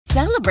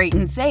Celebrate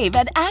and save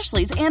at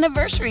Ashley's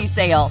Anniversary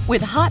Sale.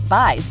 With Hot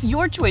Buys,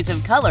 your choice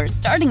of colors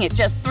starting at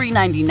just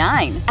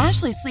 $3.99.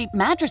 Ashley Sleep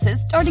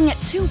mattresses starting at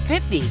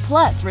 $2.50.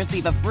 Plus,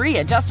 receive a free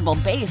adjustable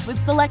base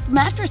with select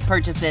mattress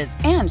purchases.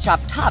 And shop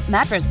top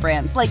mattress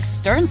brands like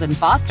Stearns &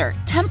 Foster,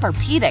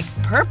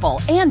 Tempur-Pedic,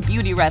 Purple, and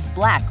Beautyrest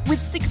Black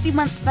with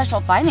 60-month special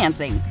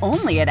financing.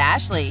 Only at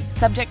Ashley.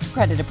 Subject to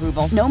credit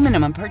approval. No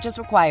minimum purchase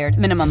required.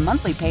 Minimum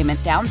monthly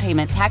payment, down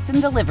payment, tax, and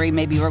delivery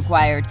may be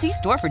required. See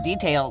store for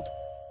details.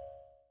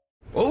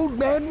 Old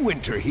Man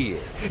Winter here.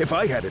 If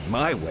I had it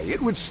my way, it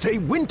would stay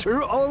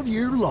winter all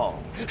year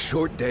long.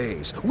 Short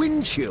days,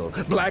 wind chill,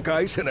 black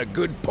ice, and a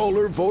good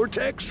polar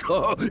vortex.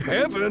 Oh,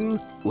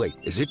 heaven! Wait,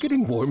 is it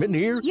getting warm in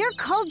here? Your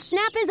cold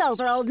snap is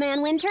over, Old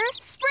Man Winter.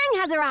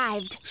 Spring has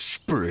arrived.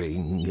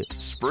 Spring.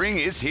 Spring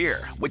is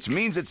here, which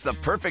means it's the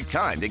perfect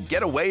time to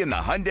get away in the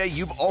Hyundai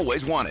you've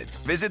always wanted.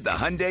 Visit the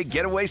Hyundai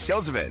Getaway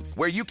Sales Event,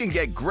 where you can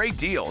get great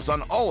deals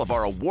on all of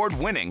our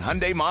award-winning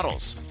Hyundai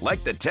models,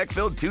 like the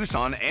tech-filled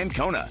Tucson and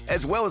Kona,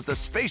 as well as the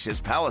spacious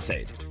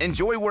Palisade.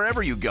 Enjoy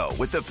wherever you go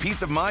with the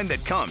peace of mind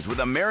that comes with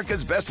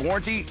America's best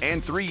warranty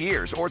and 3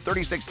 years or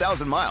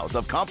 36,000 miles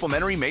of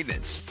complimentary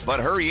maintenance. But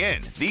hurry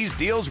in, these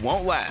deals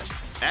won't last.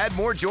 Add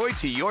more joy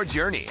to your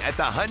journey at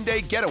the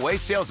Hyundai Getaway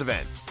Sales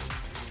Event.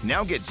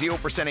 Now get 0%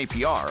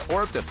 APR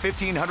or up to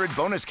 $1,500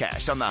 bonus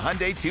cash on the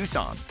Hyundai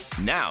Tucson.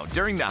 Now,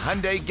 during the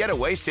Hyundai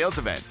Getaway Sales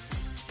Event.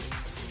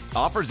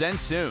 Offers end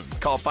soon.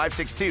 Call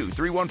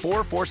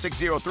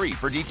 562-314-4603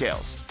 for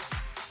details.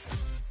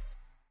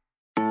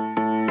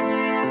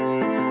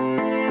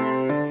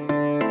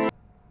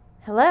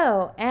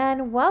 Hello,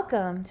 and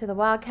welcome to the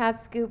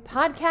Wildcat Scoop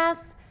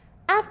Podcast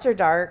After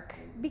Dark,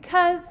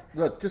 because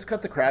Look, just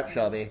cut the crap,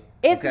 Shelby.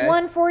 it's okay?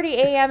 1:40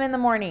 a.m. in the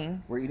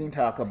morning. We're eating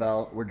Taco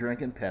Bell. We're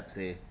drinking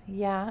Pepsi.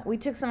 Yeah, we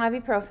took some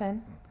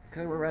ibuprofen.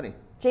 Okay, we're ready.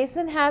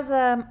 Jason has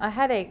a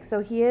headache, so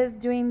he is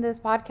doing this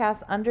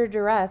podcast under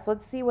duress.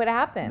 Let's see what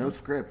happens. No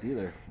script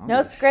either.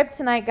 No script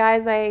tonight,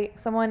 guys.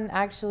 Someone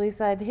actually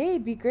said, hey,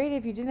 it'd be great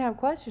if you didn't have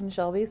questions,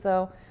 Shelby.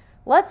 So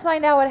let's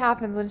find out what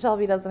happens when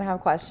Shelby doesn't have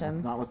questions.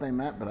 That's not what they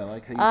meant, but I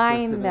like how you I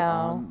twisted it know,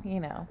 on you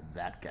know.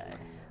 that guy.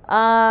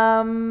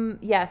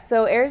 Yeah,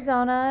 so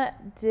Arizona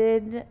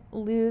did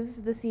lose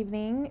this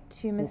evening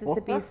to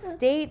Mississippi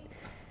State,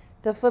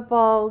 the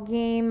football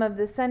game of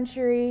the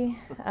century,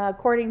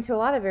 according to a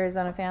lot of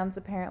Arizona fans,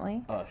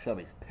 apparently. Oh,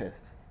 Shelby's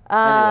pissed.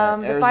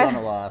 Anyway,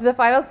 Arizona lost. The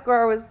final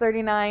score was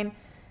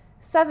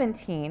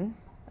 39-17,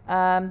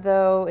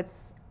 though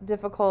it's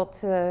difficult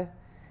to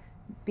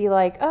be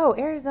like, oh,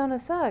 Arizona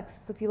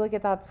sucks. If you look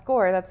at that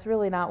score, that's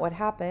really not what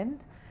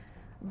happened.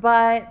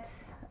 But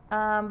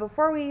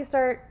before we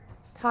start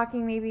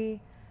talking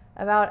maybe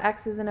about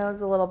X's and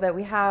O's a little bit,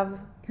 we have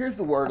Here's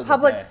the word a of the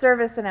public day.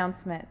 service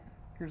announcement.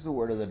 Here's the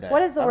word of the day.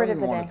 What is the word of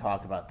the I don't even day? want to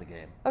talk about the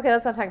game. Okay,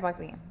 let's not talk about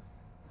the game.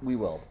 We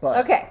will,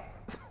 but Okay.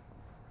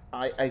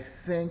 I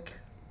think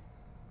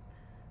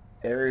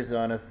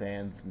Arizona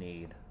fans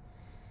need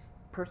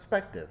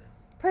perspective.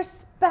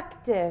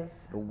 Perspective.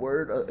 The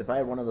word, if I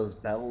had one of those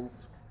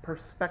bells,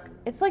 perspective.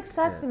 It's like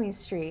Sesame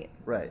Street.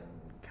 Right.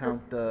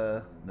 Count,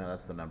 no,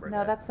 that's the number No,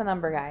 guy. that's the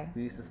number guy.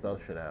 Who used to spell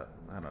shit out?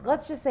 I don't know.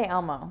 Let's just say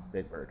Elmo.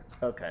 Big Bird.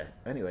 Okay.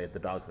 Anyway, the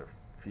dogs are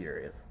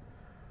furious.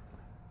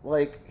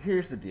 Like,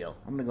 here's the deal.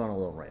 I'm going to go on a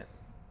little rant.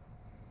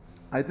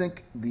 I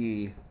think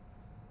the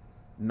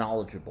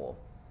knowledgeable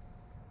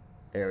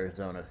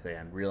Arizona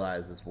fan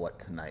realizes what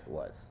tonight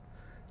was.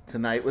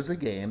 Tonight was a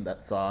game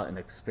that saw an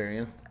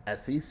experienced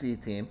SEC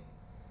team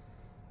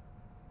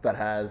that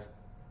has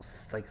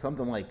like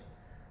something like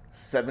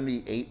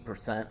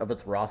 78% of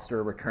its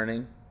roster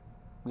returning.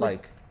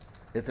 Like,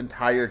 its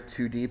entire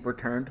two deep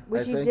returned.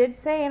 Which I you think. did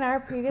say in our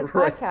previous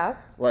Right.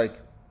 podcast. Like,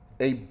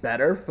 a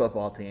better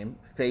football team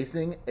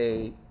facing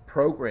a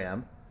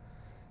program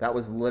that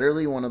was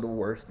literally one of the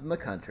worst in the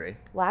country.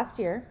 Last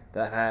year.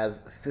 That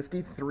has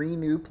 53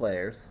 new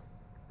players,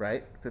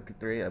 right?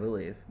 53, I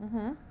believe.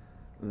 Mm-hmm.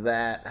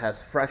 That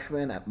has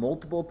freshmen at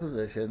multiple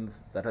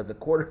positions. That has a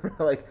quarterback.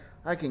 Like,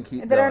 I can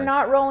keep That going. are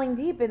not rolling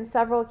deep in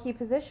several key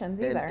positions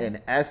either.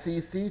 An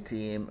SEC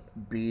team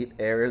beat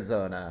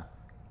Arizona.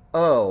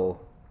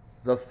 Oh,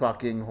 the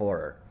fucking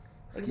horror.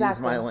 Excuse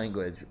Exactly. my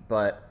language,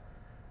 but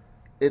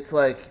it's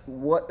like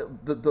what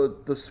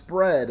the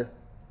spread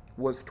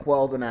was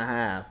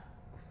 12.5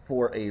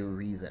 for a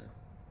reason.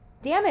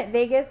 Damn it,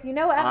 Vegas. You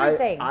know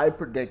everything. I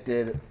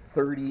predicted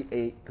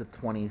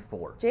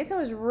 38-24. Jason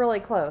was really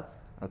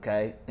close.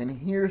 Okay, and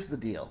here's the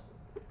deal.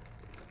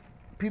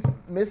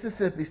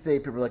 Mississippi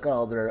State people are like,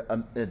 oh, they're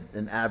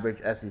an average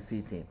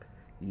SEC team.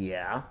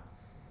 Yeah,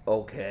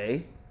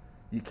 okay.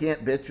 You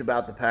can't bitch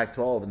about the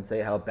Pac-12 and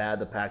say how bad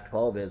the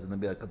Pac-12 is and then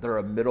be like, but they're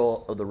a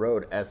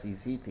middle-of-the-road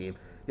SEC team.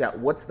 Yeah,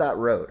 what's that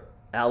road?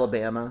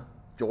 Alabama?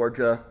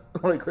 Georgia?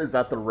 Like, is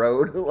that the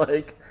road?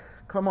 Like,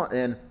 come on.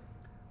 And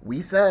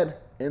we said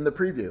in the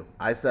preview,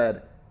 I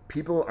said,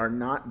 people are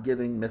not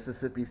giving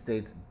Mississippi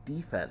State's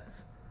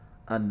defense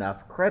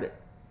enough credit.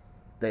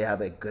 They have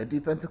a good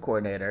defensive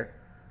coordinator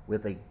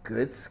with a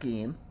good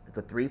scheme. It's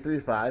a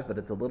 3-3-5, but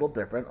it's a little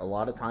different. A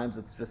lot of times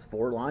it's just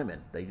 4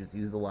 linemen. They just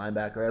use the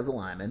linebacker as a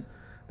lineman.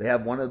 They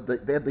have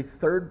they have the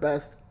 3rd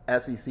best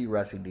SEC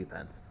rushing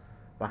defense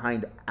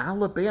behind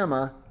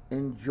Alabama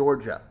and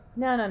Georgia.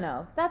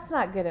 No. That's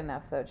not good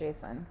enough, though,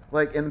 Jason.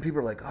 And people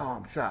are like, oh,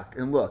 I'm shocked.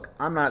 And look,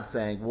 I'm not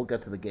saying, we'll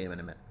get to the game in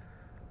a minute,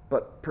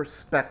 but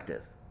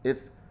perspective.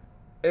 If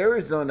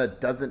Arizona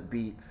doesn't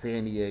beat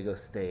San Diego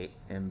State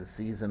in the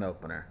season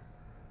opener,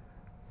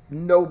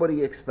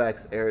 nobody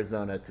expects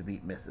Arizona to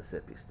beat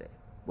Mississippi State.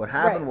 What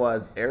happened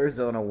was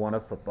Arizona won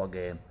a football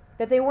game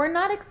that they were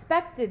not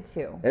expected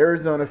to.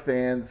 Arizona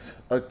fans,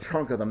 a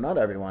chunk of them, not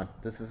everyone,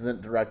 this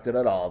isn't directed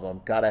at all of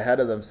them, got ahead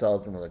of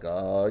themselves and were like,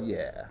 oh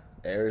yeah,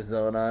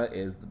 Arizona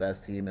is the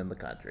best team in the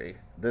country.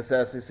 This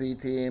SEC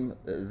team,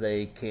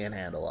 they can't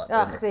handle it.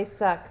 Ugh, they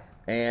suck.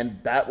 And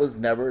that was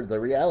never the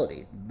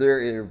reality.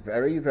 There are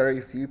very, very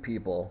few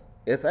people,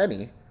 if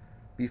any,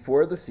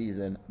 before the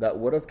season that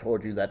would have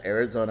told you that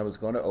Arizona was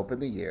going to open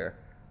the year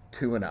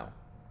 2-0.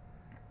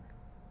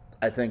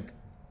 I think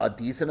a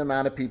decent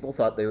amount of people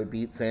thought they would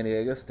beat San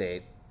Diego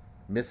State.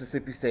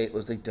 Mississippi State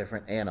was a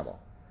different animal.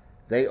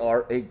 They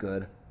are a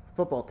good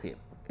football team.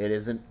 It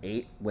is an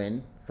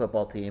 8-win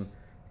football team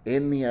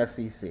in the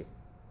SEC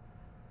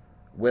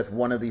with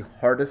one of the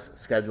hardest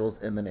schedules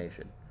in the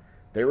nation.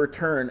 They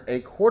return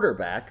a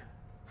quarterback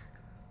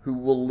who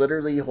will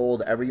literally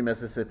hold every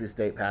Mississippi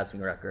State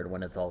passing record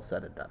when it's all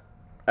said and done.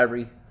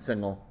 Every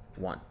single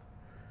one.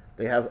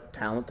 They have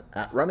talent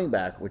at running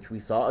back, which we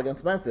saw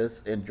against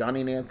Memphis, and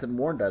Johnny Nansen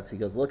warned us. He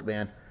goes, look,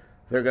 man,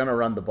 they're going to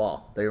run the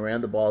ball. They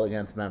ran the ball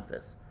against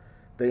Memphis.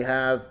 They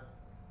have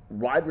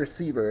wide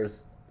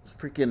receivers.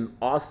 Freaking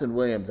Austin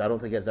Williams, I don't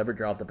think has ever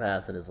dropped a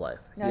pass in his life.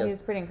 No,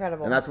 he's pretty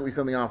incredible. And that's what we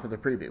said in the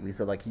offensive preview. We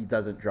said, he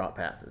doesn't drop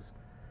passes.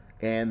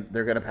 And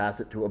they're going to pass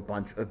it to a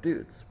bunch of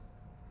dudes.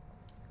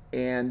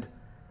 And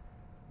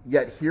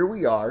yet here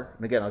we are,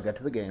 and again, I'll get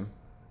to the game.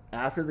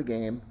 After the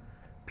game,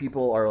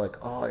 people are like,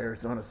 oh,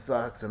 Arizona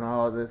sucks and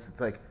all this.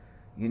 It's like,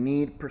 you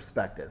need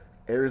perspective.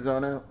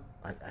 Arizona,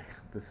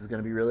 this is going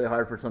to be really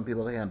hard for some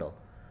people to handle,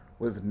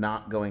 was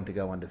not going to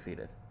go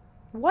undefeated.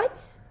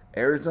 What?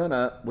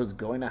 Arizona was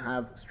going to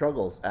have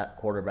struggles at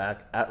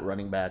quarterback, at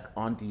running back,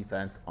 on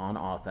defense, on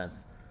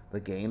offense. The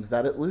games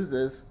that it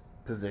loses,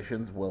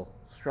 positions will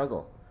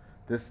struggle.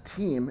 This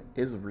team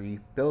is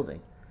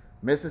rebuilding.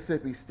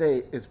 Mississippi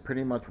State is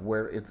pretty much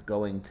where it's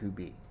going to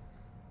be.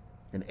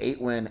 An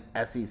 8-win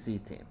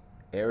SEC team.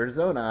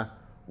 Arizona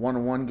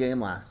won 1 game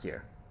last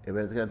year. It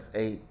was against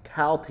a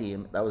Cal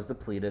team that was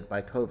depleted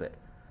by COVID.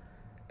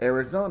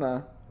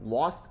 Arizona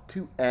lost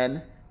to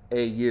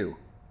NAU.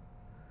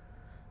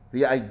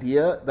 The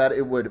idea that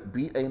it would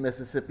beat a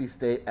Mississippi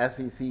State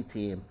SEC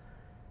team,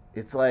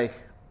 it's like,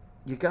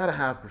 you got to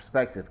have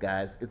perspective,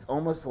 guys. It's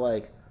almost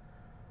like,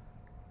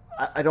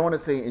 I don't want to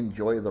say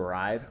enjoy the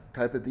ride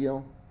type of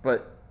deal,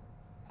 but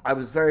I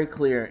was very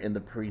clear in the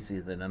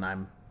preseason,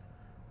 and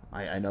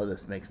I know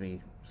this makes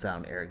me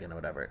sound arrogant or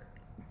whatever.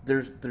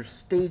 There's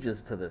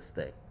stages to this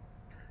thing.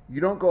 You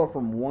don't go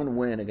from 1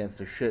 win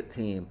against a shit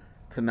team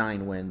to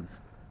 9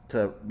 wins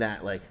to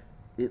that.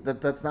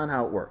 That's not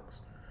how it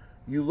works.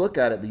 You look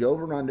at it, the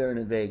over-under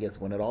in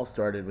Vegas when it all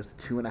started was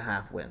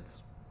 2.5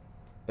 wins.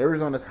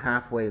 Arizona's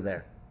halfway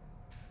there.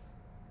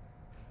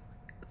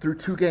 Through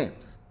 2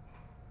 games.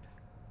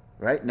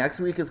 Right? Next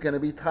week is going to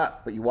be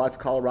tough, but you watch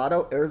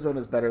Colorado,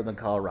 Arizona's better than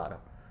Colorado.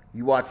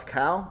 You watch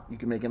Cal, you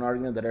can make an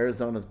argument that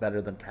Arizona's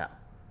better than Cal.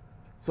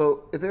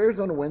 So if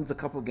Arizona wins a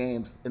couple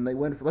games and they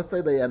win, let's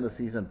say they end the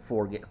season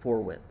 4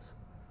 wins.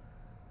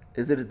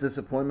 Is it a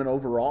disappointment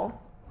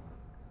overall?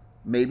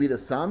 Maybe to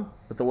some,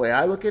 but the way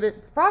I look at it,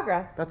 it's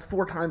progress. That's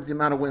 4 times the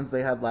amount of wins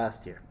they had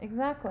last year.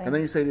 Exactly. And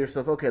then you say to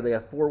yourself, okay, they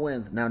have 4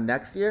 wins. Now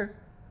next year,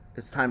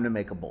 it's time to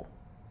make a bowl.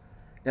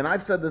 And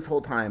I've said this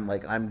whole time,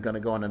 I'm going to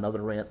go on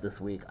another rant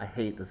this week. I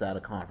hate this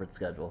out-of-conference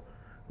schedule.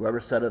 Whoever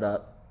set it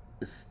up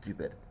is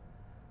stupid.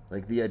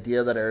 The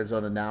idea that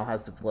Arizona now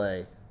has to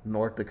play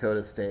North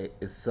Dakota State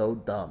is so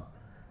dumb.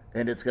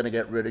 And it's going to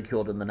get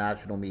ridiculed in the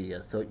national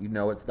media. So you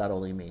know it's not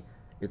only me.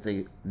 It's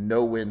a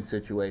no-win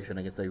situation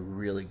against a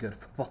really good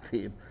football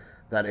team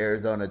that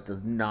Arizona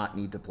does not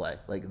need to play.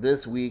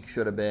 This week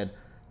should have been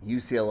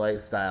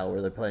UCLA style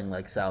where they're playing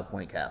South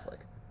Point Catholic.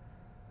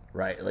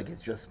 Right?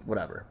 It's just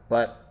whatever.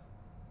 But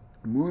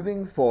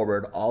moving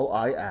forward, all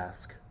I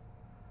ask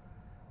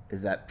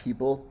is that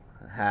people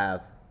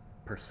have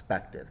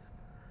perspective.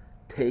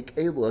 Take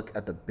a look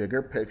at the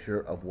bigger picture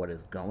of what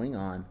is going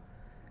on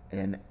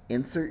and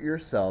insert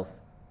yourself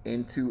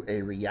into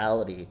a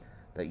reality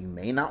that you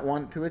may not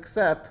want to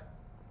accept,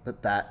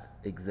 but that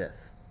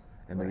exists.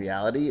 And the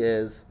reality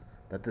is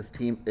that this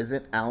team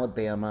isn't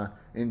Alabama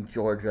and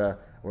Georgia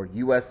or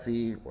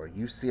USC or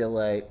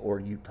UCLA or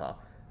Utah.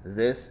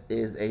 This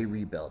is a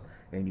rebuild.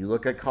 And you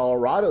look at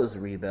Colorado's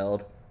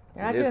rebuild,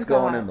 it's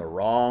going in the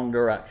wrong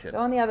direction.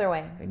 Going the other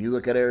way. And you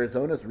look at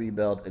Arizona's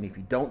rebuild, and if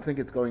you don't think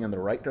it's going in the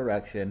right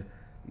direction,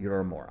 you're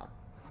a moron.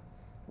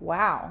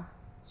 Wow.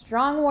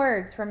 Strong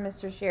words from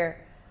Mr.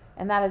 Scheer.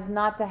 And that is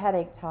not the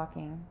headache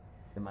talking.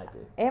 It might be.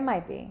 It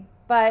might be.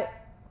 But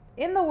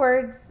in the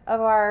words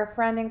of our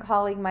friend and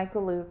colleague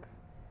Michael Luke,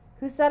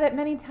 who said it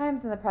many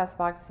times in the press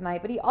box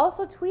tonight, but he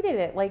also tweeted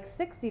it like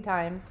 60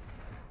 times,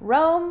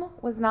 Rome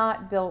was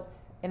not built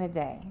in a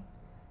day.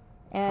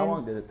 And how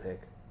long did it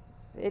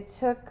take? It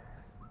took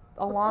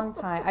a long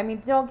time. I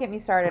mean, don't get me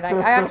started. I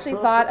actually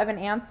thought of an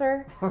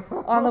answer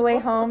on the way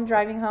home,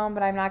 driving home,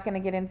 but I'm not going to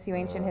get into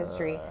ancient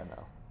history.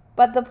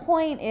 But the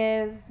point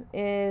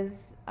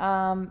is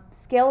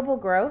scalable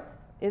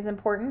growth is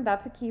important.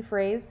 That's a key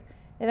phrase.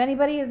 If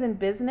anybody is in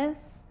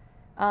business,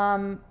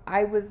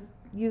 I was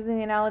using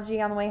the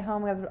analogy on the way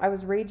home because I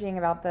was raging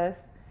about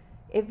this.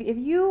 If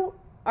you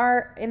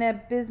are in a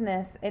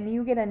business and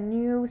you get a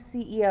new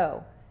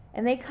CEO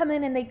and they come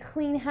in and they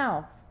clean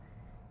house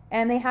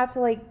and they have to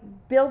like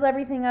build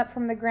everything up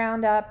from the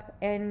ground up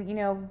and, you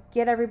know,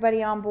 get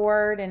everybody on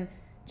board and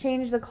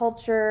change the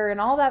culture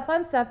and all that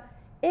fun stuff,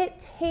 it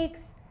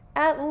takes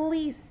at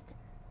least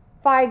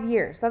 5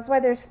 years. That's why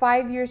there's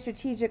 5-year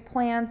strategic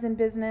plans in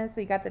business.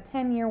 So you got the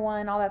 10-year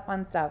one, all that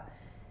fun stuff.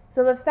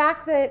 So the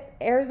fact that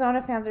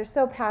Arizona fans are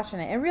so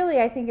passionate, and really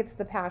I think it's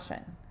the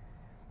passion.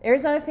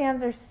 Arizona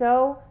fans are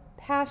so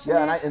passionate.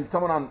 Yeah, and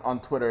someone on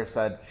Twitter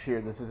said,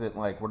 "Sheer, this isn't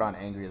like we're not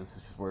angry. This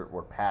is just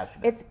we're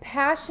passionate." It's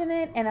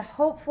passionate and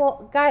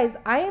hopeful. Guys,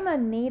 I am a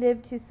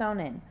native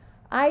Tucsonan.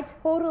 I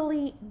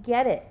totally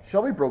get it.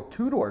 Shelby broke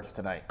 2 doors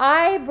tonight.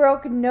 I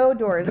broke no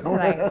doors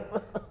tonight.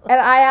 And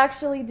I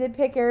actually did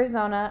pick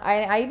Arizona.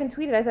 I even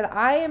tweeted, I said,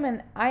 I am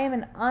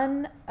an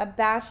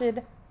unabashed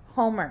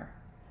homer.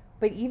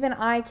 But even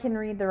I can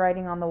read the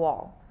writing on the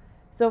wall.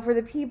 So for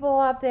the people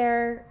out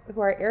there who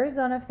are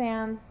Arizona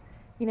fans,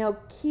 you know,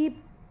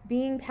 keep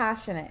being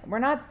passionate. We're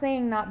not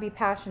saying not be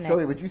passionate.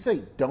 Shelby, would you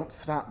say don't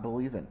stop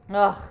believing?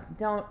 Ugh,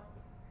 don't.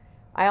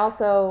 I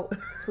also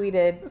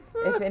tweeted,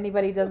 if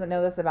anybody doesn't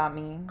know this about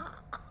me,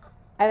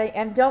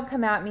 and don't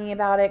come at me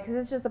about it because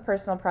it's just a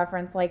personal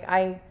preference. Like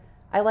I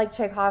like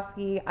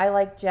Tchaikovsky. I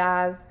like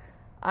jazz.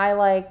 I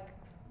like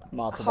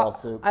matzo ball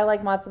soup. I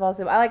like matzo ball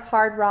soup. I like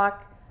hard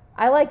rock.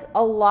 I like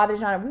a lot of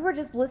genre. We were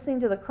just listening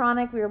to The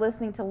Chronic. We were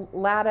listening to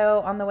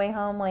Latto on the way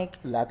home.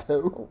 Like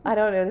Latto? I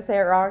don't know. They say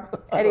it wrong.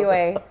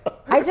 Anyway,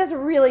 I just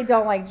really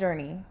don't like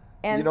Journey.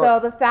 And You know so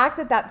what? the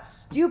fact that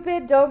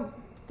stupid Don't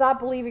Stop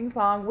Believing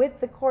song with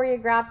the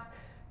choreographed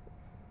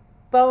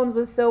Bones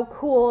was so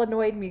cool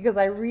annoyed me because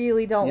I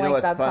really don't You know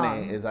like what's that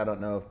funny song. is I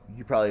don't know if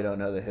you probably don't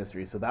know the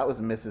history. So that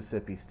was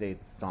Mississippi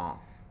State's song,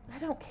 I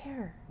don't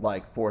care.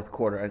 like fourth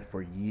quarter and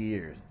for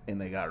years, and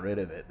they got rid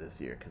of it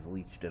this year because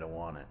Leach didn't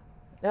want it.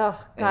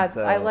 Oh, God.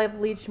 so- I love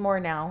Leach more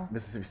now.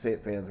 Mississippi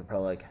State fans were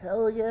probably like,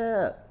 "Hell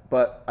yeah!"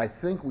 But I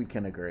think we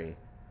can agree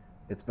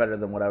it's better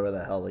than whatever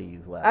the hell they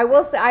used last. I year.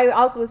 will say, I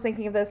also was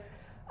thinking of this.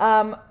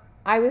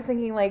 I was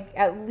thinking like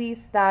at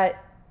least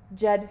that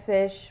Jed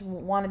Fish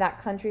wanted that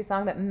country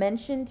song that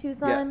mentioned Yeah,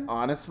 Tucson.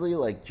 honestly,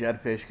 like Jed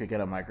Fish could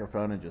get a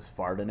microphone and just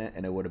fart in it,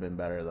 and it would have been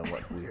better than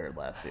what we heard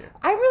last year.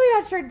 I'm really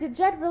not sure. Did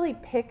Jed really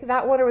pick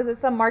that one, or was it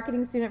some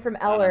marketing student from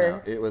Eller?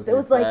 know. It was that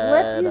was a like,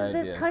 let's bad use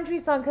idea. this country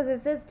song because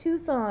it says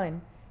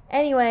Tucson.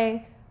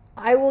 Anyway,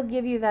 I will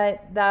give you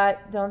that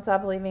Don't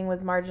Stop Believing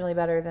was marginally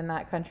better than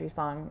that country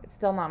song. It's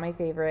still not my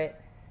favorite.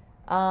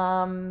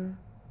 Yeah.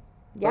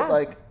 But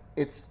like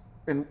it's,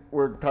 and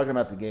we're talking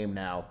about the game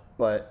now,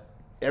 but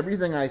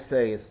everything I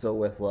say is still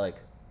with like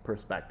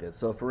perspective.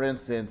 So for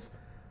instance,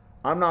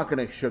 I'm not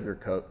going to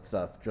sugarcoat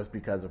stuff just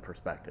because of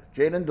perspective.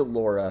 Jaden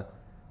DeLora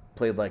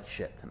played like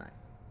shit tonight.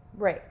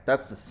 Right.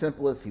 That's the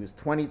simplest. He was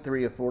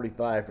 23 of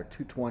 45 for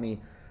 220,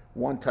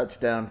 1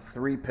 touchdown,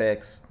 3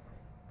 picks.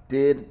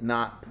 Did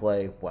not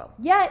play well.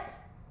 Yet,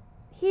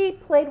 he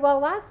played well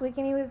last week,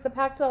 and he was the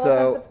Pac-12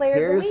 So Offensive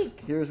Player of the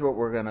Week. here's what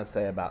we're going to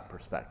say about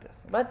perspective.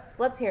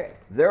 Let's hear it.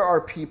 There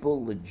are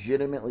people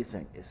legitimately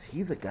saying, is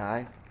he the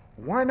guy?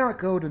 Why not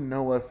go to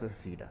Noah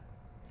Fafita?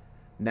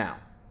 Now,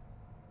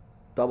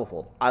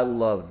 doublefold. I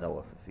love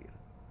Noah Fafita.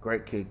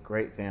 Great kid,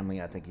 great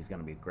family. I think he's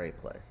going to be a great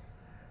player.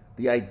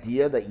 The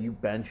idea that you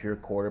bench your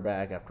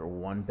quarterback after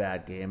one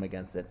bad game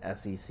against an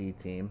SEC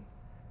team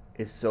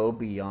is so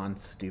beyond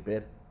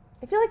stupid.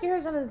 I feel like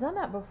Arizona's done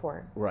that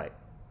before. Right.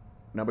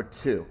 Number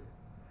 2,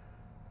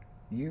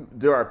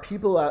 there are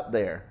people out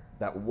there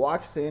that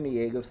watch San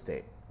Diego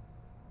State,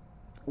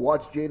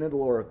 watch Jaden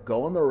DeLora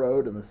go on the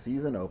road in the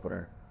season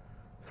opener,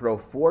 throw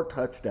 4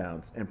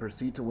 touchdowns, and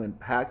proceed to win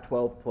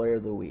Pac-12 Player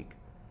of the Week.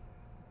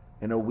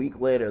 And a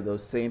week later,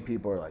 those same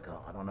people are like,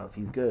 oh, I don't know if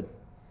he's good.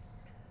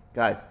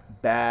 Guys,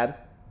 bad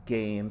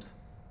games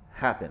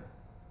happen.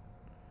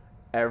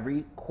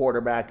 Every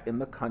quarterback in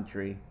the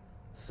country,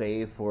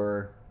 save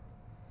for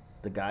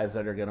the guys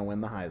that are going to win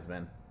the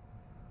Heisman,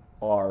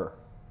 are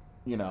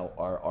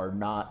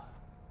not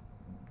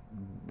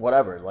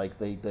whatever. Like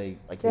they They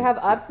have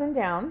ups and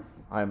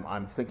downs.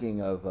 I'm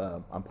thinking of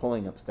I'm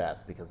pulling up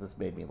stats because this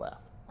made me laugh.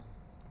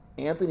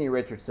 Anthony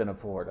Richardson of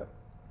Florida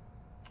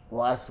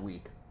last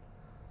week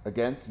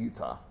against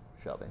Utah,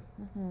 Shelby,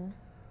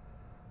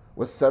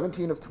 was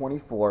 17 of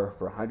 24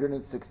 for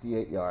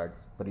 168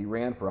 yards, but he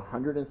ran for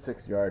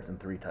 106 yards and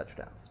 3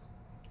 touchdowns.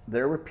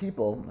 There were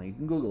people, you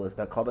can Google this,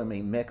 that called him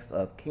a mix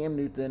of Cam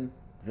Newton,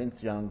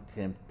 Vince Young,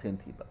 Tim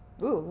Tebow.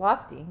 Ooh,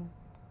 lofty.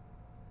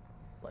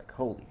 Like,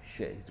 holy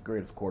shit, he's the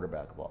greatest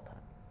quarterback of all time.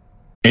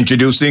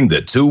 Introducing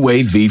the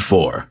Two-Way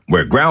V4,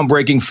 where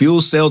groundbreaking fuel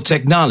cell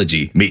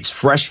technology meets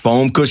fresh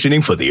foam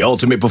cushioning for the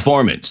ultimate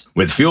performance.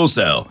 With fuel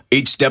cell,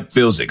 each step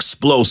feels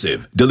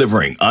explosive,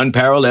 delivering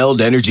unparalleled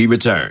energy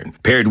return.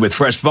 Paired with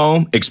fresh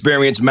foam,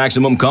 experience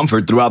maximum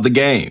comfort throughout the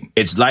game.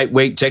 Its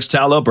lightweight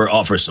textile upper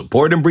offers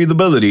support and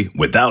breathability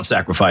without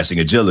sacrificing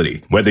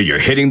agility. Whether you're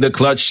hitting the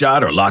clutch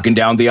shot or locking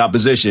down the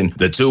opposition,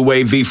 the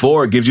Two-Way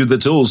V4 gives you the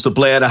tools to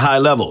play at a high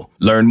level.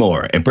 Learn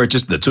more and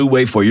purchase the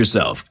Two-Way for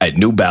yourself at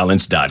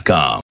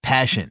newbalance.com.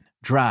 Passion,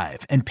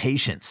 drive, and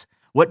patience.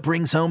 What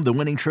brings home the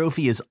winning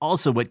trophy is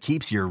also what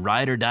keeps your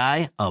ride or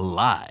die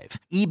alive.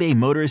 eBay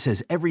Motors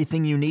has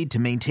everything you need to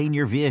maintain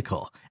your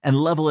vehicle and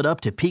level it up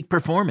to peak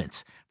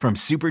performance, from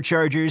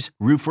superchargers,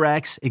 roof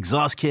racks,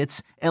 exhaust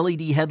kits,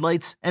 LED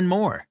headlights, and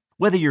more.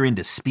 Whether you're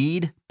into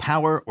speed,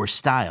 power, or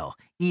style,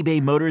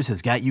 eBay Motors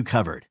has got you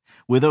covered.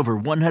 With over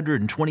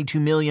 122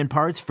 million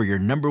parts for your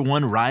number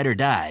one ride or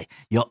die,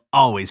 you'll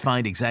always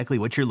find exactly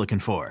what you're looking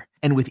for.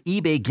 And with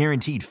eBay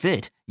Guaranteed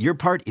Fit, your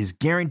part is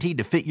guaranteed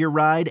to fit your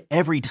ride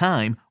every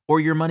time or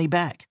your money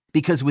back.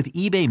 Because with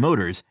eBay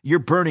Motors, you're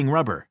burning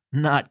rubber,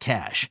 not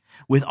cash.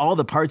 With all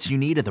the parts you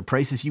need at the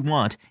prices you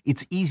want,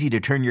 it's easy to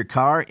turn your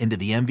car into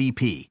the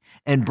MVP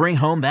and bring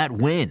home that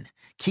win.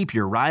 Keep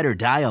your ride or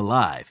die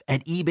alive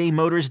at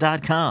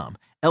ebaymotors.com.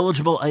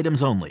 Eligible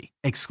items only.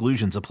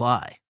 Exclusions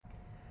apply.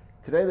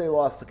 Today they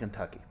lost to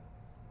Kentucky.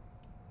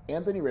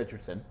 Anthony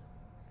Richardson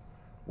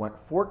went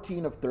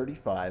 14 of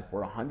 35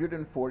 for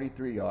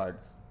 143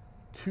 yards,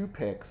 2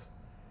 picks,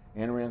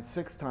 and ran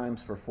 6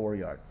 times for 4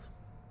 yards.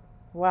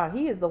 Wow,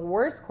 he is the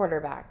worst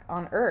quarterback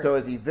on earth. So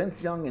is he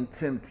Vince Young and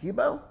Tim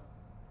Tebow?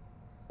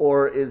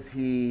 Or is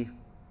he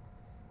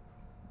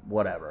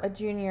whatever? A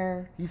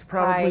junior He's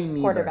probably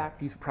neither. quarterback.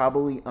 He's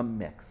probably a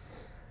mix.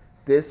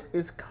 This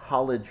is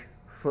college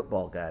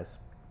football, guys.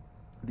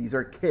 These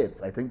are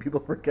kids. I think people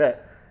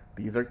forget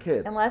these are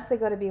kids. Unless they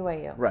go to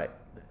BYU. Right.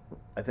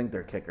 I think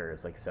their kicker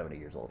is like 70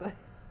 years old.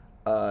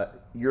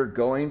 You're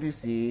going to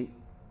see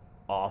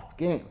off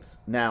games.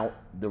 Now,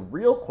 the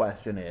real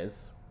question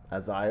is,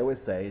 as I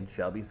always say, and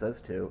Shelby says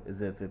too,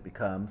 is if it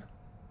becomes...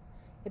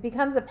 It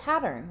becomes a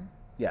pattern.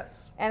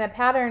 Yes. And a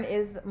pattern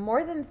is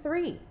more than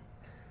 3.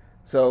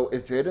 So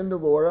if Jayden de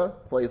Laura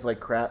plays like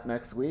crap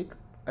next week,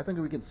 I think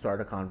we can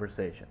start a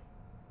conversation.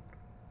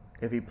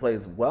 If he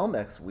plays well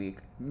next week,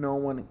 no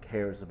one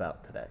cares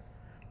about today.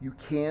 You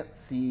can't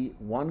see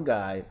one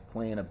guy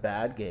playing a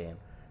bad game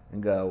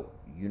and go,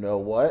 you know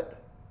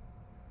what?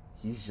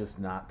 He's just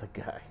not the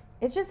guy.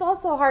 It's just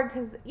also hard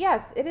because,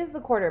 yes, it is the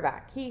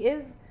quarterback. He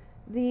is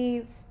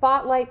the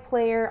spotlight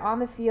player on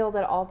the field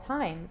at all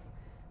times.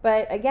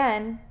 But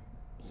again,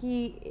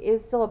 he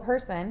is still a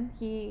person.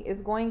 He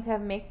is going to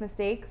make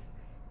mistakes.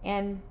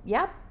 And,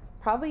 yeah,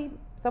 probably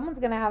someone's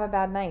going to have a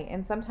bad night.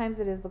 And sometimes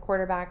it is the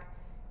quarterback.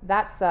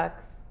 That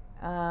sucks.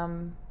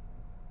 I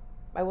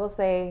will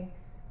say...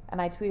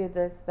 And I tweeted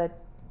this, that,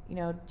 you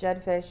know,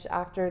 Jedd Fisch,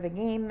 after the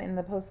game in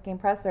the post-game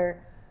presser,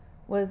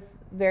 was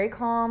very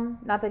calm.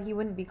 Not that he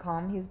wouldn't be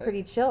calm. He's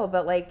pretty chill.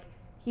 But, like,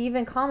 he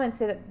even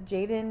commented that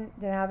Jayden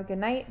didn't have a good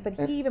night. But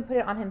he even put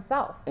it on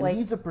himself. And like,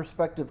 he's a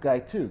perspective guy,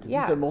 too. Because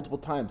Yeah. he said multiple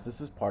times, this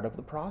is part of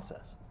the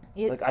process.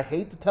 Like, I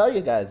hate to tell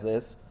you guys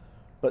this,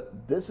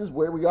 but this is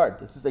where we are.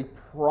 This is a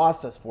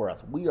process for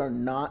us. We are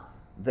not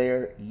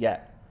there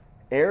yet.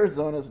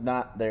 Arizona's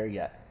not there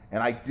yet.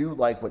 And I do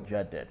like what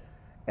Jedd did.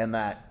 And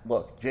that,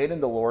 look, Jayden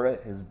de Laura,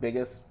 his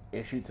biggest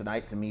issue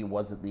tonight to me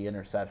wasn't the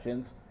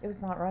interceptions. it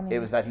was not running. It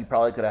was that he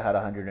probably could have had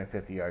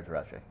 150 yards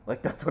rushing.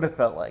 Like, that's what it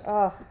felt like.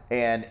 Ugh.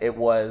 And it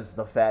was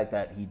the fact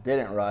that he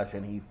didn't rush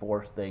and he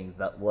forced things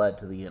that led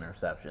to the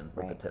interceptions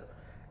with Right. the 2.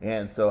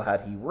 And so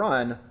had he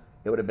run,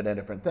 it would have been a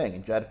different thing.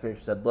 And Jedd Fisch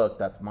said, look,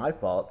 that's my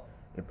fault.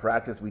 In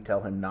practice, we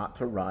tell him not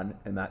to run,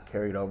 and that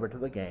carried over to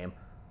the game.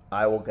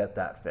 I will get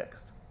that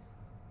fixed.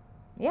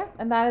 Yeah,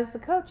 and that is the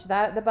coach.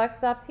 That the buck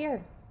stops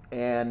here.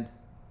 And...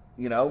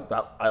 you know,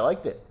 I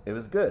liked it. It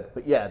was good.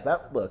 But yeah,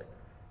 look,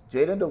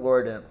 Jayden de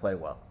Laura didn't play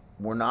well.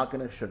 We're not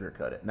going to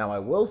sugarcoat it. Now, I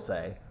will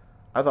say,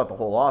 I thought the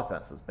whole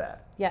offense was bad.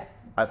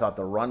 Yes. I thought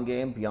the run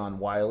game beyond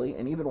Wiley,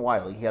 and even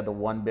Wiley, he had the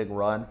one big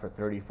run for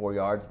 34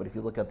 yards, but if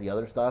you look at the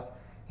other stuff,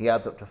 he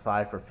adds up to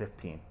 5 for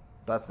 15.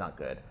 That's not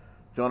good.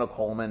 Jonah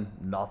Coleman,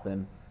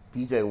 nothing.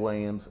 DJ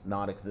Williams,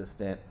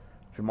 non-existent.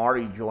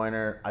 Jamari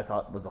Joyner, I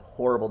thought was a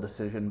horrible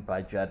decision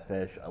by Jedd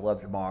Fisch. I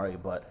love Jamari,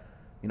 but...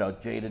 you know,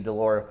 Jayden de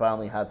Laura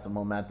finally had some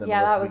momentum.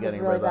 Yeah, that was a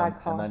getting really rhythm, bad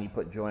call. And then he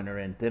put Joyner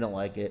in. Didn't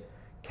like it.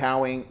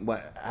 Cowing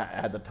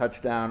had the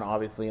touchdown,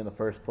 obviously, in the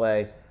first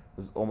play.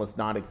 Was almost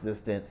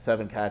non-existent.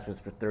 7 catches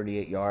for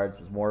 38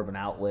 yards. Was more of an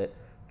outlet.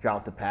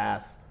 Dropped the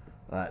pass.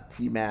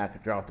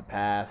 T-Mac dropped the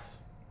pass.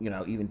 You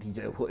know, even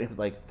DJ Williams,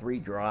 like 3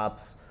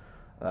 drops.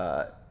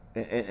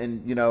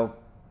 And you know,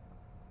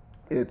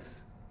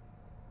 it's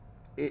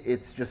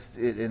just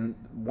in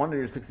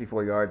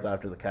 164 yards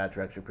after the catch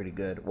are actually pretty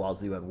good.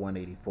 Wazoo had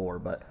 184,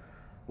 but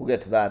we'll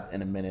get to that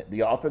in a minute.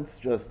 The offense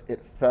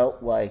it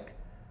felt like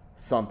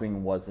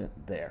something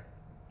wasn't there.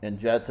 And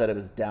Jed said it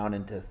was down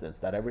in distance,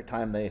 that every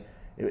time it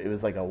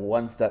was like a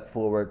 1 step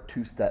forward,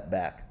 2 step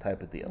back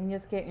type of deal. And you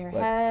just get in your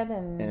head.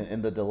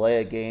 And the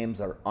delay of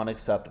games are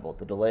unacceptable.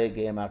 The delay of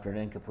game after an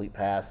incomplete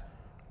pass,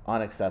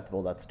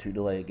 unacceptable. That's 2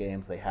 delay of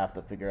games. They have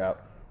to figure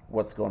out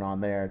what's going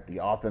on there.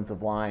 The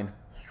offensive line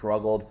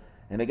struggled.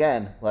 And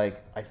again,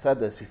 like I said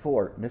this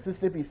before,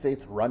 Mississippi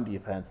State's run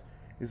defense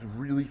is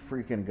really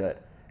freaking good.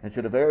 And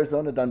should have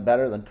Arizona done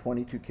better than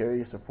 22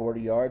 carries for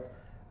 40 yards?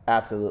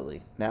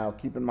 Absolutely. Now,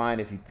 keep in mind,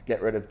 if you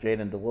get rid of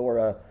Jaden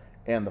Delora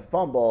and the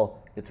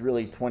fumble, it's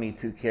really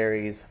 22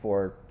 carries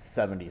for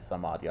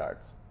 70-some-odd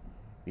yards.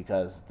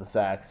 Because the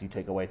sacks, you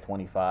take away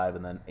 25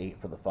 and then 8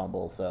 for the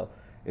fumble. So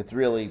it's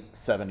really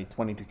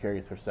 22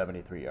 carries for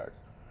 73 yards.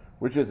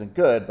 Which isn't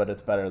good, but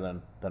it's better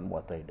than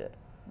what they did.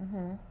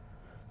 Mm-hmm.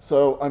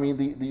 So, I mean,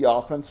 the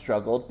offense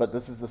struggled, but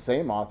this is the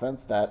same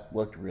offense that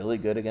looked really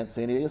good against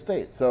San Diego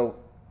State. So,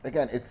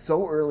 again, it's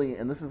so early,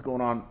 and this is going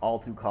on all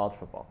through college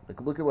football.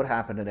 Like, look at what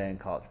happened today in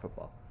college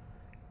football.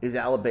 Is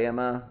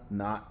Alabama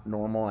not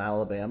normal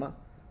Alabama?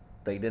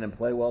 They didn't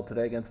play well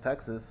today against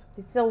Texas.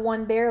 They still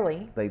won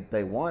barely.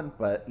 They won,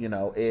 but, and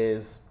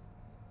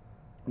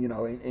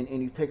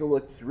you take a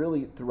look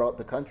really throughout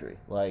the country.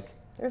 Like,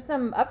 there's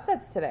some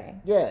upsets today.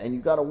 yeah, and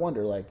you got to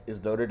wonder, like,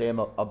 is Notre Dame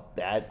a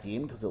bad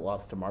team because it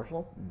lost to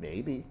Marshall?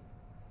 Maybe.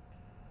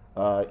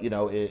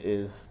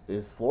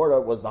 Is Florida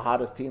was the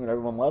hottest team and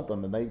everyone loved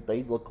them, and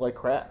they look like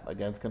crap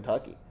against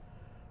Kentucky.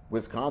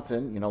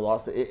 Wisconsin,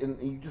 lost it, and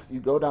you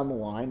go down the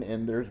line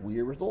and there's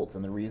weird results,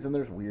 and the reason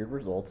there's weird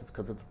results is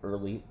because it's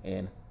early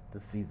in the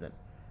season,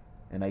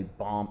 in a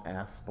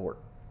bomb-ass sport,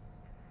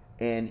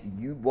 and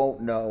you'll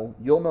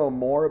know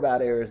more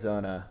about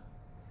Arizona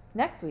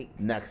next week.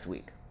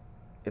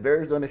 If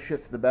Arizona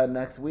shits the bed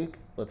next week,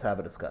 let's have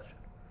a discussion.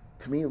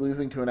 To me,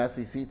 losing to an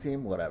SEC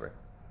team, whatever.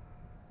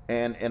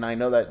 And I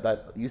know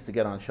that used to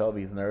get on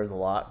Shelby's and there was a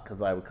lot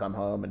because I would come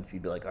home and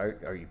she'd be like,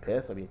 "Are you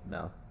pissed?" I mean,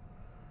 no.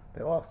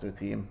 They lost to a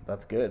team.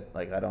 That's good.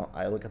 Like,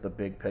 I look at the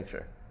big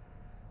picture.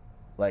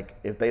 Like,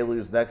 if they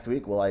lose next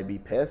week, will I be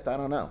pissed? I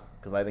don't know,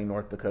 because I think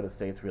North Dakota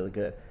State's really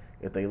good.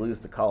 If they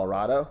lose to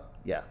Colorado,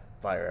 yeah,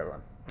 fire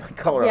everyone.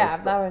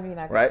 That would be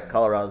not good. Right?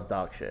 Colorado's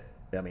dog shit.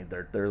 I mean,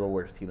 they're the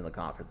worst team in the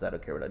conference. I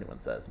don't care what anyone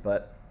says,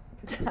 but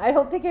I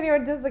don't think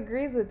anyone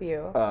disagrees with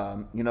you.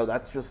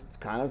 That's just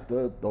kind of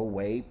the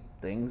way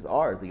things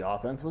are. The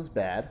offense was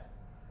bad.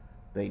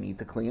 They need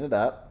to clean it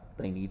up.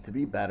 They need to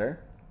be better,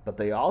 but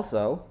they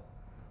also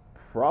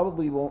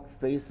probably won't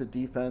face a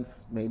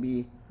defense.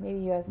 Maybe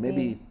USC.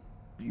 Maybe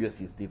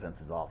USC's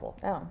defense is awful.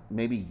 Oh.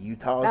 Maybe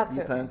Utah's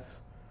defense.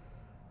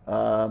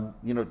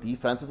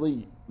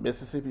 Defensively,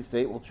 Mississippi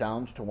State will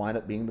challenge to wind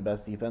up being the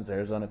best defense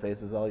Arizona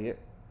faces all year.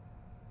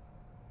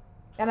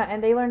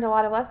 And they learned a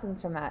lot of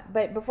lessons from that.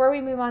 But before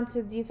we move on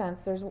to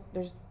defense, there's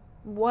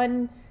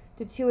 1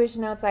 to 2-ish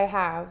notes I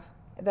have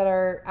that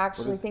are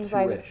actually things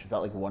I... Is that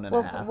like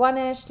 1.5?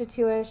 1-ish to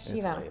 2-ish,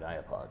 It's late. I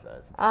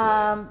apologize. It's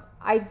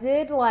I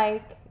did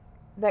like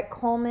that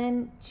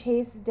Coleman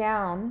chased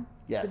down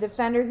the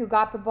defender who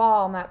got the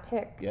ball on that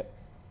pick. Yep.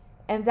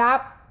 And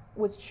that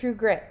was true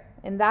grit.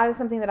 And that is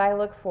something that I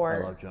look for.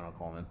 I love Jonah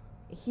Coleman.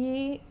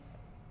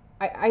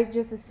 I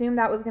just assumed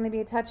that was going to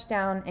be a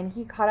touchdown, and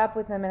he caught up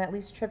with him and at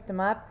least tripped him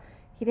up.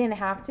 He didn't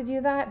have to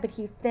do that, but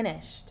he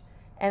finished.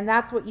 And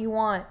that's what you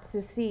want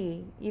to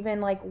see,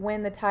 even like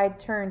when the tide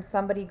turns,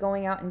 somebody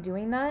going out and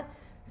doing that.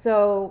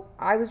 So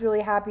I was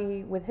really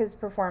happy with his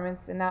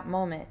performance in that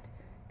moment,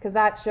 because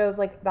that shows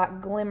like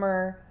that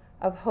glimmer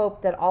of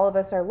hope that all of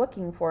us are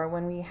looking for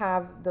when we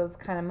have those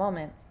kind of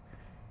moments.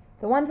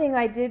 The one thing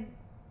I did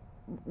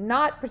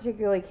not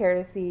particularly care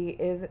to see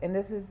is, and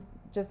this is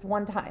just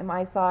one time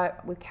I saw it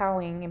with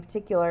Cowing in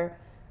particular,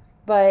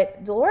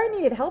 but Delora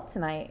needed help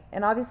tonight.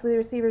 And obviously the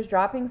receivers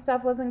dropping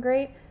stuff wasn't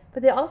great,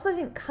 but they also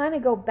didn't kind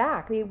of go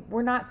back. They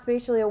were not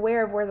spatially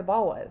aware of where the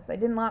ball was. I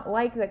did not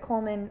like that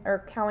Coleman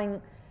or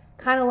Cowing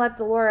kind of left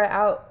Delora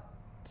out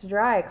to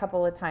dry a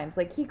couple of times.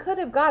 Like, he could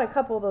have got a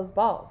couple of those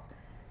balls.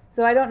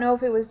 So I don't know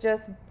if it was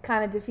just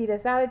kind of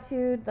defeatist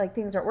attitude, like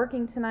things aren't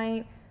working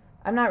tonight.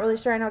 I'm not really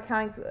sure. I know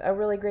Cowing's a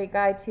really great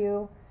guy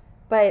too,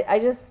 but I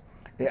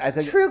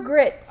think true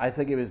grit. I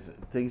think it was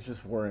things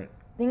just weren't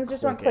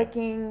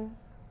clicking.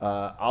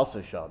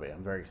 Also, Shelby,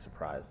 I'm very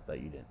surprised that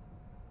you didn't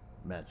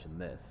mention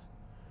this.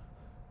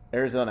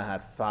 Arizona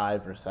had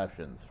 5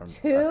 receptions from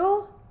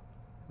 2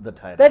 the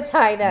tight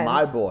ends.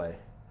 My boy,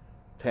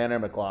 Tanner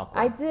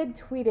McLaughlin. I did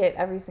tweet it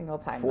every single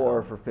time.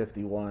 4 for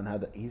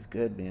 51. He's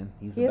good, man.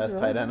 He's the best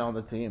tight end on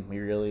the team. He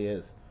really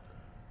is.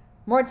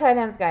 More tight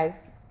ends, guys.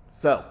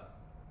 So,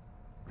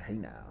 hey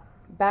now.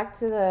 Back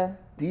to the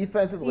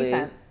defensively.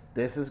 Defense.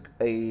 This is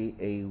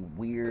a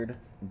weird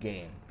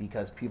game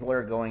because people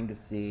are going to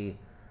see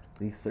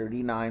the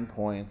 39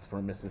 points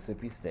for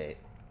Mississippi State,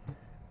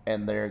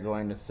 and they're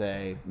going to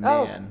say,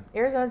 man,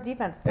 Arizona's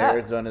defense sucks.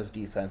 Arizona's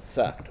defense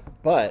sucked.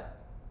 But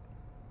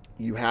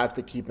you have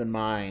to keep in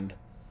mind,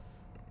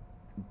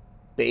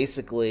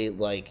 basically,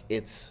 like,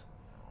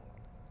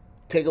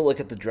 take a look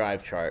at the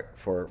drive chart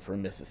for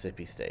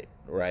Mississippi State,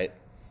 right?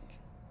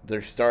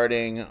 They're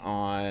starting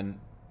on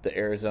the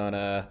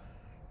Arizona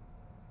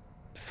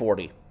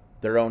 40,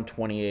 their own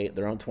 28,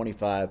 their own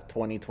 25,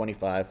 20,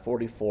 25,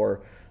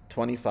 44,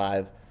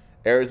 25,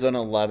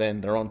 Arizona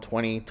 11, their own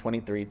 20,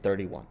 23,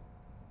 31.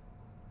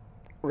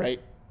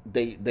 Right?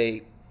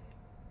 They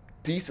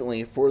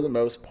decently, for the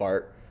most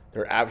part,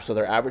 their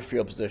average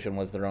field position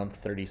was their own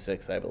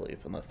 36, I believe,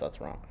 unless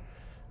that's wrong.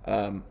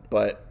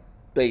 But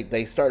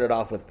they started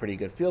off with pretty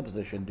good field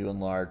position, due in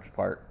large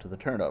part to the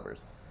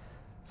turnovers.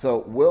 So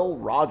Will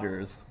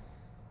Rogers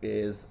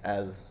is,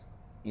 as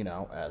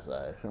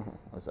I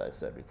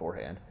said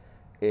beforehand,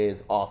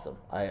 is awesome.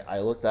 I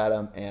looked at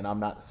him, and I'm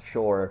not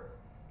sure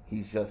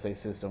he's just a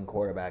system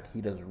quarterback.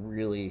 He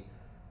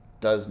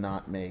does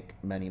not make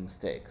many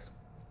mistakes.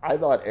 I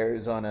thought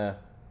Arizona,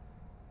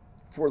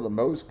 for the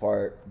most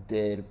part,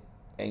 did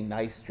a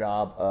nice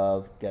job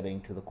of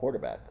getting to the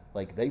quarterback.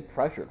 Like, they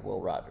pressured Will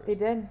Rogers. They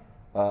did.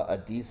 A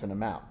decent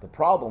amount. The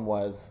problem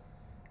is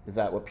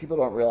that what people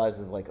don't realize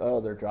is like, oh,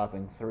 they're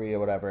dropping 3 or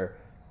whatever.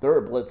 There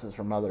were blitzes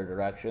from other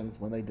directions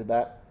when they did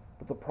that.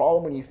 But the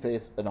problem when you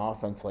face an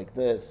offense like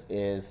this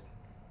is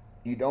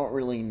you don't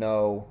really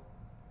know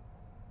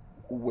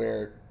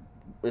where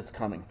it's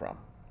coming from.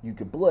 You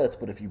could blitz,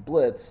 but if you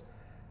blitz,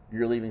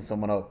 you're leaving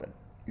someone open.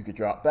 You could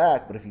drop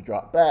back, but if you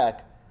drop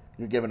back,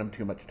 you're giving them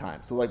too much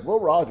time. So like Will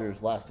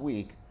Rogers last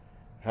week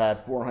had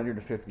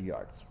 450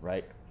 yards,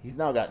 right? He's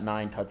now got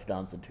 9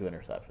 touchdowns and 2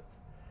 interceptions.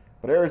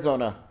 But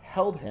Arizona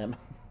held him,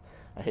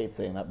 I hate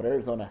saying that, but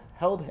Arizona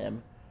held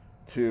him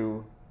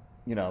to,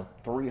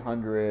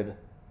 300,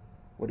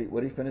 what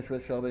did he finish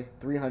with, Shelby?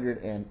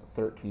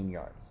 313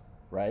 yards,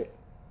 right?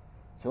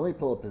 So let me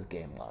pull up his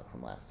game log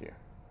from last year,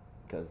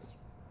 because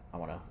I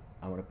want to.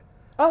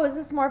 Oh, is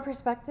this more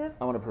perspective?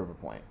 I want to prove a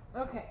point.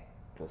 Okay.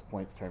 Because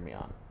points turn me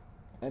on.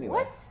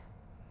 Anyway.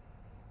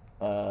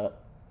 What?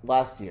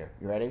 Last year,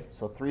 you ready?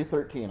 So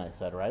 313, I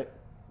said, right?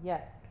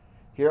 Yes.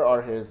 Here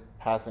are his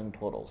passing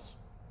totals.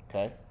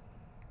 Okay?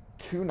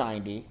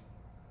 290.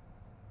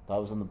 That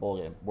was in the bowl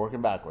game.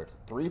 Working backwards.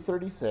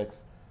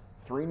 336,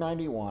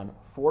 391,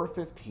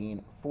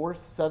 415,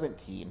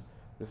 417.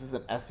 This is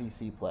an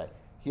SEC play.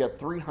 He had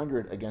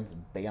 300 against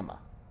Bama.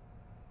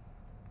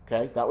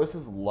 Okay? That was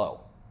his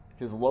low.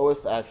 His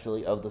lowest,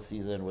 actually, of the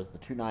season was the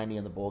 290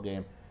 in the bowl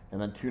game,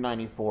 and then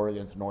 294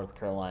 against North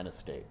Carolina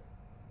State.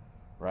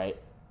 Right?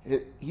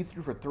 He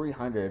threw for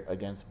 300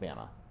 against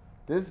Bama.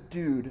 This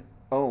dude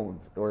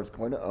owns, or is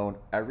going to own,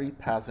 every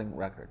passing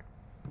record.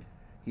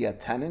 He had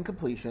 10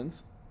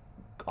 incompletions.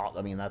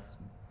 I mean, that's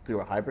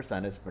through a high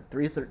percentage, but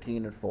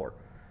 313 and 4.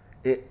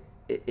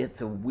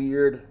 It's a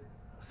weird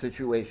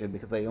situation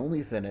because they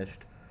only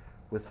finished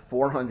with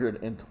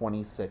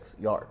 426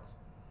 yards,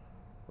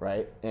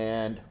 right?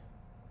 And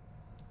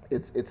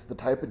it's the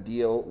type of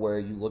deal where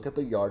you look at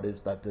the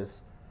yardage that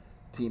this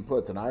team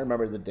puts, and I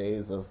remember the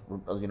days of,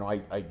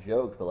 I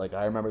joked, but like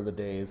I remember the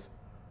days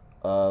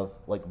of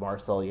like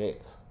Marcel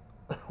Yates,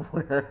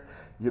 where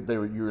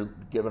you were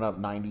giving up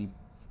 90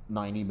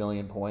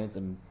 million points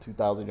and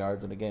 2,000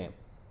 yards in a game.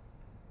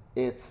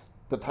 It's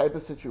the type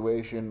of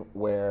situation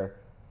where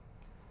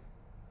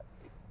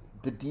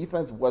the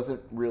defense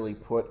wasn't really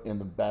put in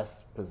the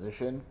best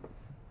position,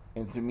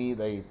 and to me,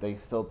 they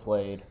still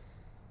played,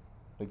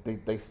 like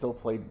they still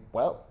played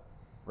well,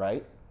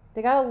 right?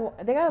 They got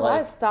a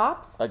lot of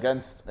stops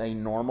against a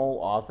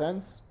normal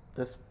offense.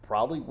 This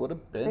probably would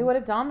have been. They would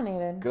have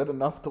dominated. Good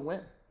enough to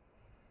win.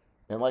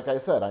 And like I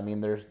said, I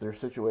mean, there's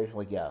situations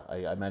like,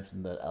 I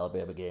mentioned the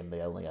Alabama game,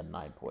 they only had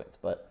 9 points.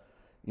 But,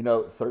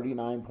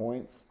 39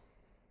 points,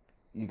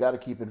 you got to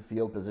keep in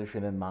field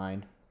position in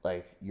mind.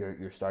 Like,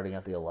 you're starting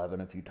at the 11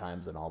 a few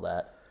times and all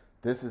that.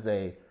 This is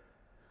a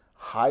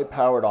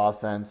high-powered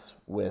offense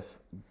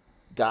with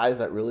guys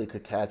that really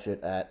could catch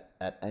it at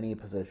any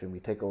position. We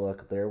take a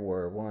look. There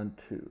were 1,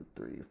 2,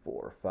 3,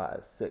 4,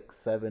 5, 6,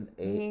 7,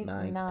 8,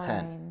 9,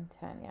 10.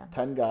 10, yeah.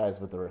 10 guys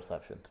with the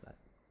reception tonight.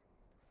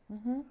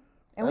 Mm-hmm.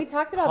 And That's we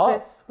talked about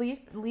tough.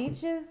 this.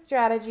 Leach's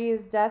strategy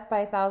is death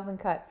by 1,000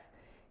 cuts.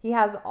 He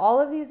has all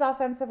of these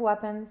offensive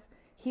weapons.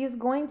 He's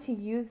going to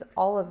use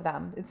all of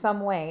them in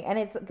some way. And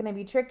it's going to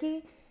be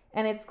tricky,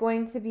 and it's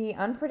going to be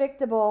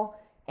unpredictable.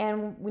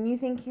 And when you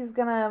think he's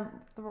going to,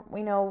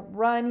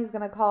 run, he's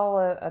going to call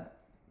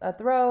a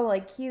throw.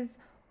 Like, he's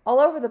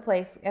all over the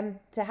place. And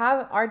to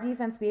have our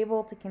defense be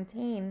able to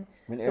contain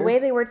the way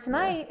they were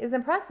tonight is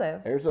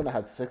impressive. Arizona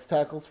had 6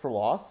 tackles for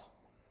loss,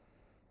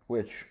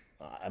 which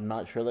I'm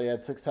not sure they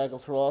had 6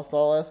 tackles for loss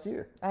all last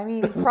year. I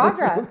mean,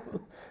 progress.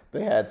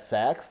 They had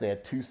sacks. They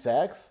had 2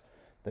 sacks.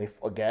 They,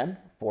 again,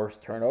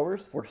 forced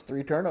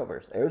 3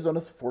 turnovers.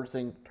 Arizona's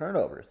forcing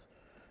turnovers.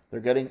 They're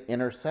getting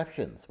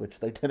interceptions,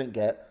 which they didn't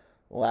get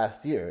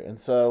last year. And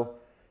so,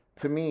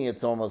 to me,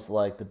 it's almost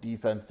like the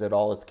defense did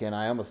all it can.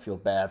 I almost feel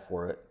bad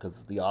for it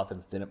because the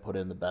offense didn't put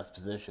in the best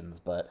positions.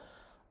 But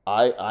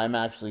I'm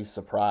actually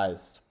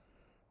surprised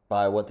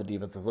by what the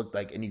defense has looked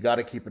like. And you got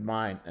to keep in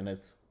mind, and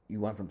you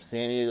went from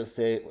San Diego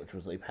State, which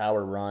was a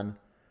power run,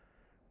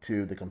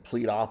 to the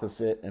complete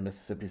opposite in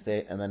Mississippi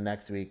State. And then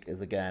next week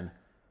is, again,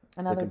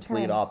 Another the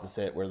complete turn.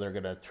 opposite, where they're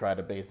going to try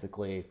to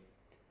basically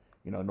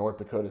North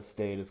Dakota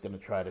State is going to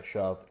try to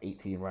shove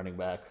 18 running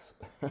backs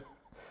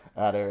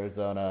at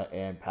Arizona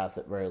and pass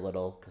it very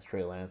little because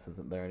Trey Lance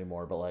isn't there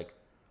anymore. But, like,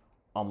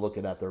 I'm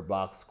looking at their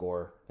box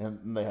score, and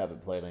they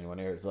haven't played anyone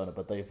in Arizona,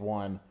 but they've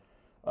won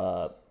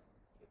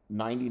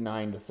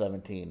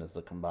 99-17 is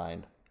the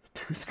combined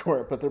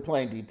score. But they're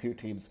playing D2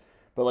 teams.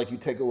 But, like, you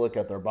take a look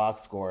at their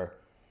box score,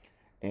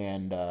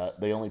 and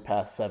they only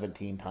passed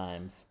 17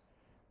 times,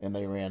 and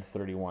they ran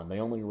 31. They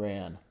only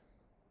ran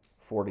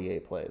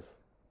 48 plays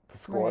to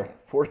score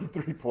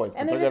 43 points.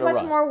 And they're just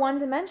much more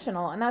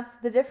one-dimensional, and that's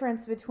the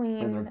difference between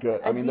and they're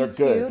good. a They're D2,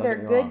 good.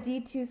 they're good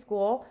D2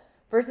 school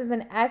versus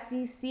an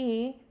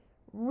SEC,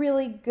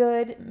 really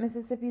good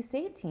Mississippi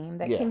State team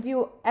that can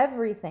do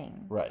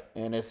everything. Right,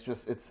 and it's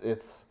just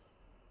it's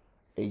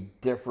a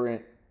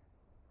different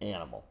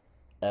animal.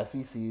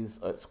 SEC's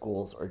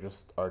schools are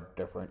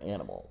different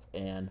animals,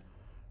 and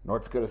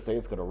North Dakota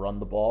State's going to run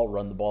the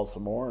ball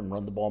some more, and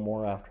run the ball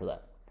more after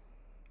that.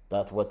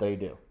 That's what they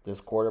do.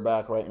 This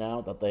quarterback right now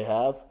that they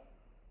have,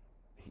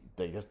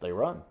 they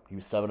run. He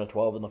was 7 of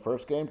 12 in the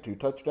first game, 2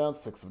 touchdowns,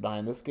 6 of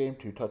 9 this game,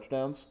 2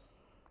 touchdowns.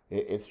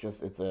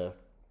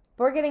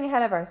 We're getting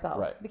ahead of ourselves.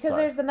 Right, because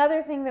there's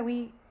another thing that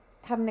we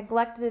have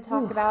neglected to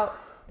talk about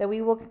that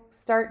we will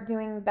start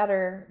doing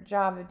better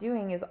job of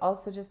doing is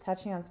also just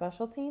touching on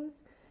special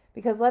teams.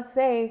 Because let's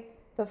say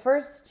the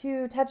first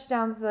 2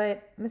 touchdowns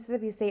that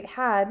Mississippi State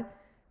had,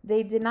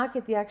 they did not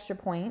get the extra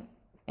point.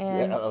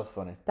 And that was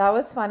funny. That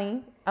was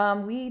funny.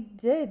 We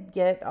did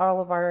get all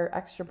of our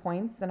extra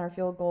points and our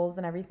field goals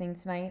and everything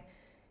tonight.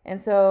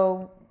 And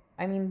so,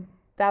 I mean,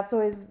 that's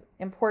always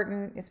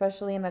important,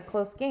 especially in a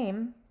close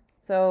game.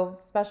 So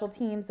special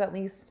teams at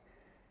least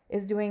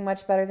is doing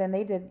much better than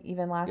they did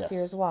even last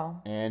year as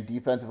well. And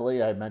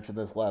defensively, I mentioned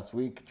this last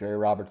week, Jerry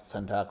Roberts,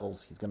 10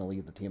 tackles. He's going to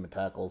lead the team in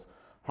tackles.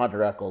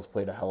 Hunter Echols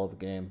played a hell of a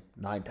game.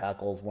 9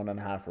 tackles,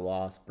 1.5 for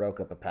loss, broke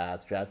up a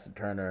pass. Jackson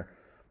Turner,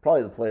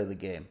 probably the play of the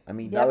game. I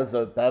mean, that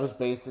was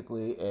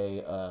basically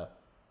a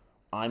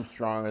I'm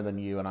stronger than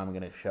you and I'm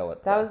going to show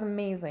it play. That was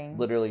amazing.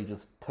 Literally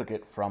just took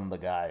it from the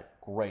guy.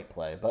 Great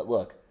play. But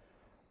look,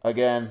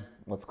 again,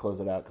 let's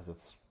close it out because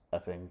it's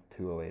effing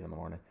 2:08 in the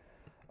morning.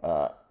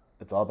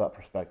 It's all about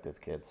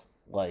perspective, kids.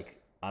 Like,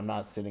 I'm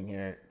not sitting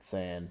here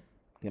saying,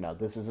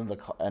 this isn't the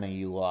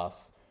NAU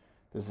loss.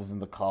 This isn't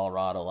the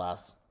Colorado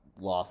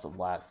loss of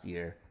last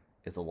year.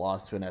 It's a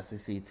loss to an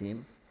SEC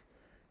team.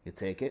 You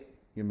take it,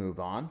 you move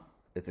on.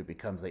 If it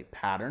becomes a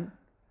pattern,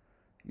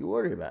 you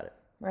worry about it.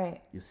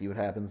 Right. You see what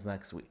happens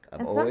next week.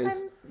 And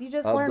sometimes you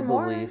just learn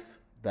more. Of the belief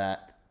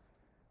that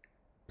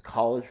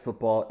college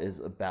football is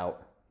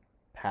about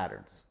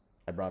patterns.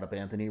 I brought up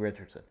Anthony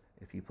Richardson.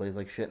 If he plays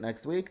like shit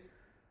next week,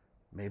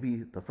 maybe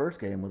the first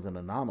game was an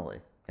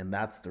anomaly, and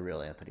that's the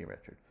real Anthony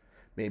Richard.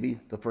 Maybe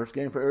the first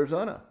game for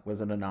Arizona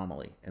was an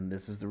anomaly, and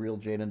this is the real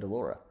Jayden de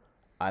Laura.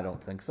 I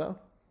don't think so,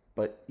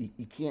 but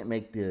you can't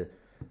make the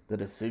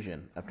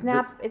decision.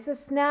 It's a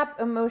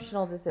snap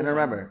emotional decision. And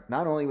remember,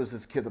 not only was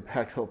this kid the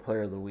Pac-12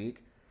 Player of the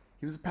Week,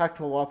 he was a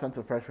Pac-12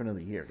 Offensive Freshman of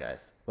the Year,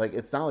 guys. Like,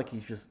 it's not like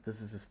this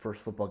is his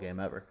first football game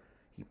ever.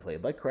 He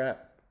played like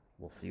crap.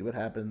 We'll see what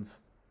happens.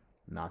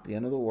 Not the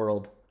end of the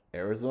world.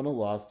 Arizona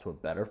lost to a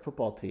better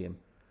football team.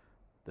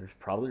 There's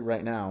probably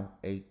right now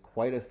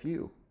quite a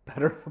few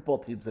better football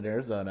teams in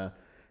Arizona,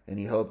 and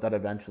you hope that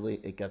eventually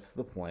it gets to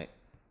the point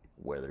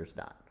where there's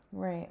not.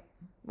 Right.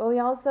 Well, we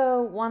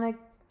also want to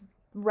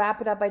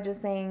wrap it up by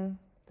just saying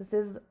this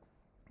is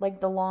like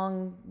the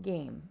long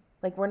game.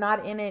 Like, we're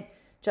not in it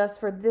just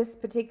for this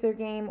particular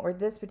game or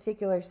this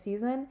particular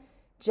season.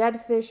 Jedd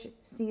Fisch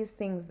sees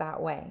things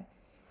that way.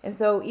 And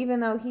so even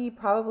though he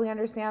probably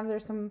understands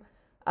there's some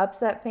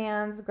upset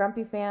fans,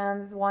 grumpy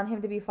fans, want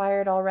him to be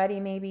fired already,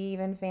 maybe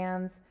even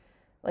fans,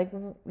 like,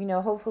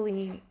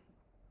 hopefully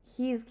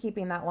he's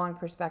keeping that long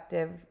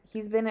perspective.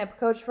 He's been a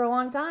coach for a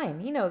long time.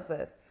 He knows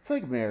this. It's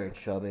like marriage,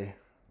 Shelby.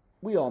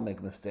 We all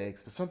make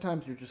mistakes, but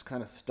sometimes you're just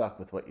kind of stuck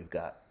with what you've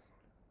got.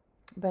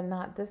 But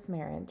not this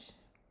marriage,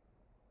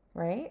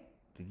 right?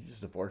 Did you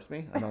just divorce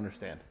me? I don't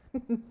understand.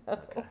 No.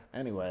 Okay.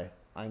 Anyway,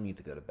 I need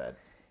to go to bed.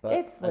 But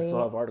it's late. I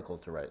still have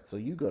articles to write, so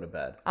you go to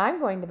bed. I'm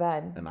going to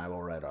bed. And I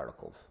will write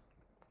articles.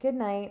 Good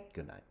night.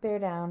 Good night. Bear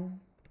down.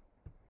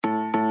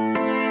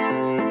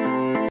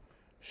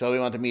 Shelby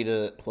wanted me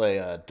to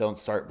play Don't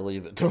Start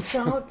Believing. Don't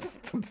Start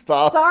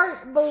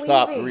Believing.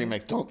 Stop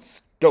remake.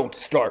 Don't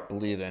Start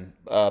Believing.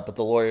 But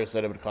the lawyer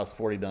said it would cost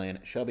 $40 million.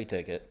 Shelby,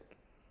 take it.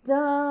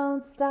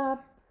 Don't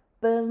stop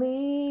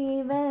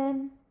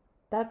believing.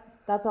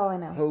 That's all I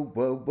know. Whoa,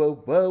 whoa, whoa,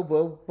 whoa,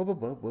 whoa, whoa,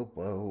 whoa, whoa,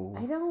 whoa.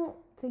 I don't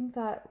think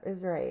that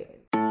is right.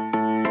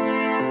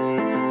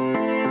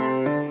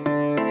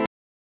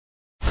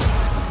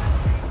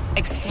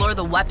 Explore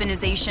the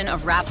weaponization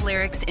of rap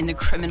lyrics in the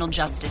criminal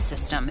justice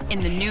system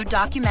in the new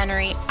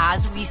documentary,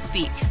 As We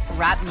Speak,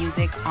 Rap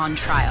Music on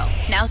Trial.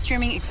 Now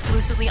streaming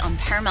exclusively on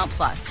Paramount+.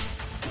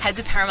 Head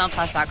to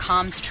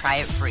ParamountPlus.com to try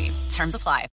it free. Terms apply.